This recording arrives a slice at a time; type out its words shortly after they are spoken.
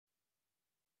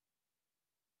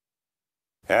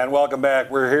And welcome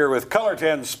back. We're here with Color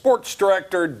 10 Sports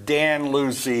Director Dan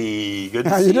Lucy. Good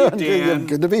to see you, Dan.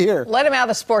 Good to be here. Let him out of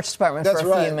the sports department for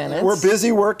a few minutes. We're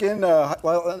busy working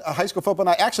high school football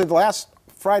night. Actually, the last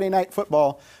Friday night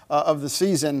football of the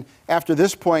season, after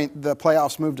this point, the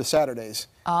playoffs moved to Saturdays.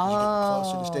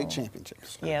 Closer to state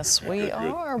championships. Yes, we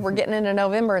are. We're getting into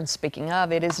November, and speaking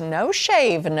of, it is No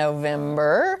Shave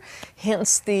November.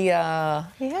 Hence the,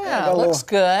 looks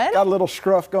good. Got a little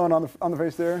scruff going on the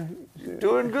face there.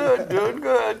 Doing good, doing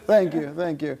good. Thank you,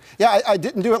 thank you. Yeah, I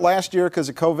didn't do it last year because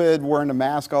of COVID, wearing a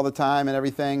mask all the time and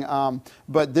everything.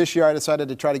 But this year I decided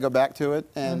to try to go back to it.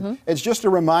 And it's just a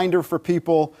reminder for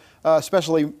people,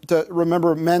 especially to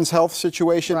remember men's health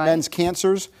situation, men's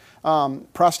cancers.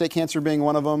 Prostate cancer being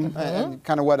one of them, and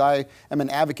kind of what I am an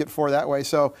advocate for that way.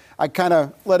 So I kind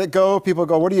of let it go. People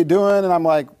go, what are you doing? And I'm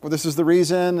like, well, this is the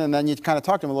reason. And then you kind of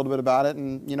talk to them a little bit about it.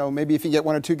 And, you know, maybe if you get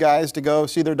one or two guys to go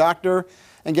see their doctor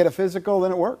and get a physical,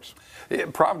 then it works. The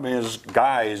problem is,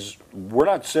 guys, we're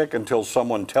not sick until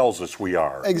someone tells us we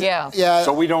are. Yeah.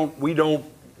 So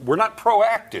we're not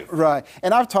proactive. Right.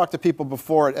 And I've talked to people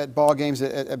before at ball games,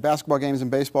 at basketball games and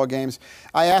baseball games.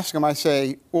 I ask them, I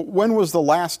say, well, when was the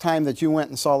last time that you went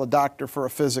and saw the doctor for a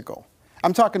physical?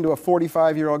 I'm talking to a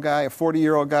 45-year-old guy, a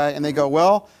 40-year-old guy, and they go,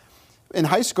 well, in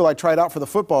high school I tried out for the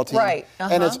football team. Right.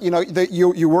 And it's, you know,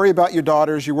 you worry about your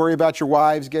daughters, you worry about your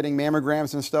wives getting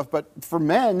mammograms and stuff, but for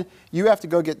men, you have to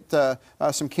go get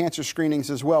some cancer screenings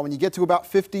as well. When you get to about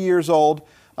 50 years old,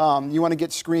 you want to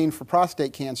get screened for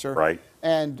prostate cancer. Right.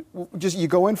 And just you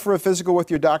go in for a physical with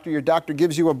your doctor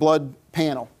gives you a blood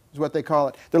panel, is what they call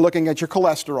it. They're looking at your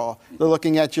cholesterol, they're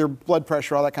looking at your blood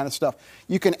pressure, all that kind of stuff.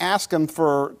 You can ask them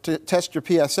to test your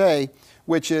PSA,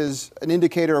 which is an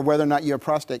indicator of whether or not you have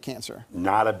prostate cancer.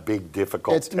 Not a big,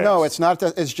 difficult test. No, it's not.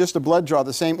 It's just a blood draw.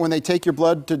 The same when they take your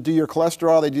blood to do your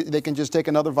cholesterol, they can just take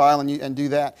another vial and do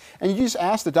that. And you just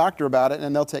ask the doctor about it,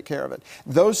 and they'll take care of it.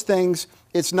 Those things,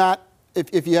 it's not.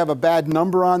 If you have a bad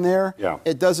number on there,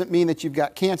 it doesn't mean that you've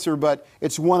got cancer, but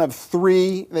it's one of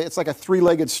three. It's like a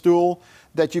three-legged stool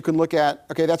that you can look at.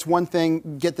 Okay, that's one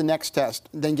thing, get the next test,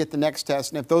 then get the next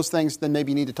test. And if those things, then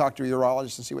maybe you need to talk to a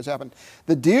urologist and see what's happened.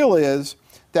 The deal is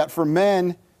that for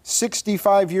men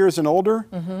 65 years and older,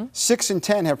 6 in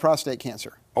 10 have prostate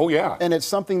cancer. Oh, yeah. And it's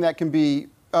something that can be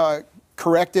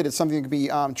corrected. It's something that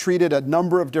can be treated a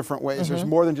number of different ways. There's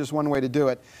more than just one way to do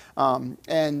it.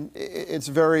 And it's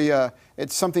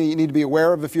it's something you need to be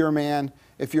aware of if you're a man.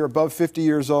 If you're above 50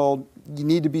 years old, you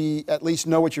need to at least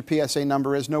know what your PSA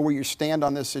number is, know where you stand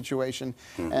on this situation.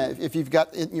 If you've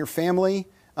got it in your family,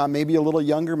 maybe a little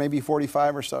younger, maybe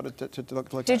 45 or so to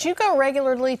look at. Did you go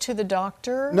regularly to the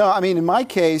doctor? No, I mean, in my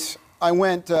case, I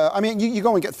went, you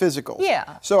go and get physicals.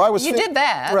 Yeah. So I was. You did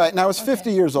that. Right, and I was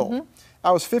 50 years old.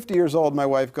 I was 50 years old, my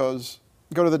wife goes,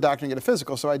 go to the doctor and get a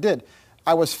physical, so I did.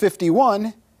 I was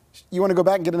 51, you want to go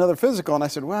back and get another physical? And I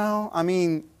said, well, I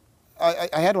mean,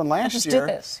 I had one last year. Just did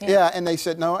this. Yeah, and they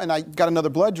said no, and I got another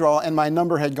blood draw, and my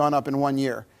number had gone up in 1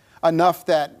 year. Enough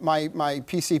that my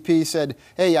PCP said,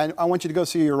 hey, I want you to go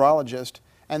see a urologist.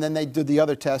 And then they did the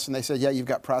other test, and they said, yeah, you've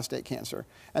got prostate cancer.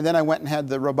 And then I went and had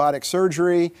the robotic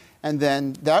surgery, and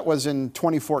then that was in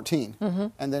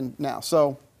 2014. And then now,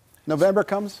 so November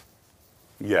comes.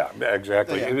 Yeah,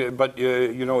 exactly. Yeah. But,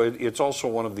 you know, it's also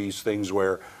one of these things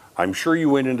where I'm sure you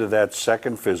went into that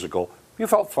second physical. You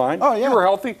felt fine. Oh, yeah. You were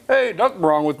healthy. Hey, nothing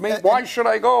wrong with me. Why should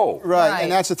I go? Right.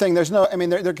 And that's the thing. There's no, I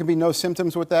mean, there can be no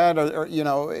symptoms with that, or, you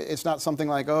know, it's not something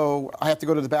like, oh, I have to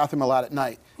go to the bathroom a lot at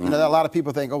night. You know, a lot of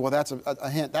people think, oh, well, that's a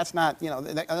hint. That's not, you know,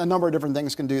 a number of different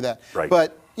things can do that. Right.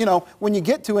 But, you know, when you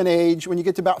get to an age, when you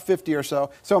get to about 50 or so,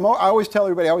 I always tell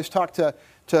everybody, I always talk to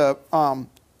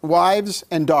wives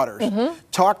and daughters.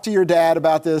 Talk to your dad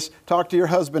about this. Talk to your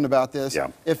husband about this. Yeah.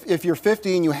 If you're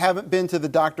 50 and you haven't been to the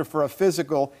doctor for a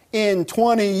physical in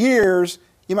 20 years,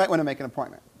 you might want to make an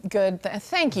appointment. Good.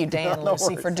 Thank you, Dan No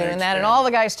Lucy, worries. for doing that. And all the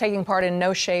guys taking part in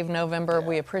No Shave November,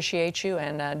 we appreciate you,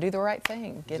 and do the right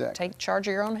thing. Take charge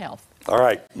of your own health. All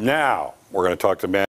right. Now we're going to talk to men.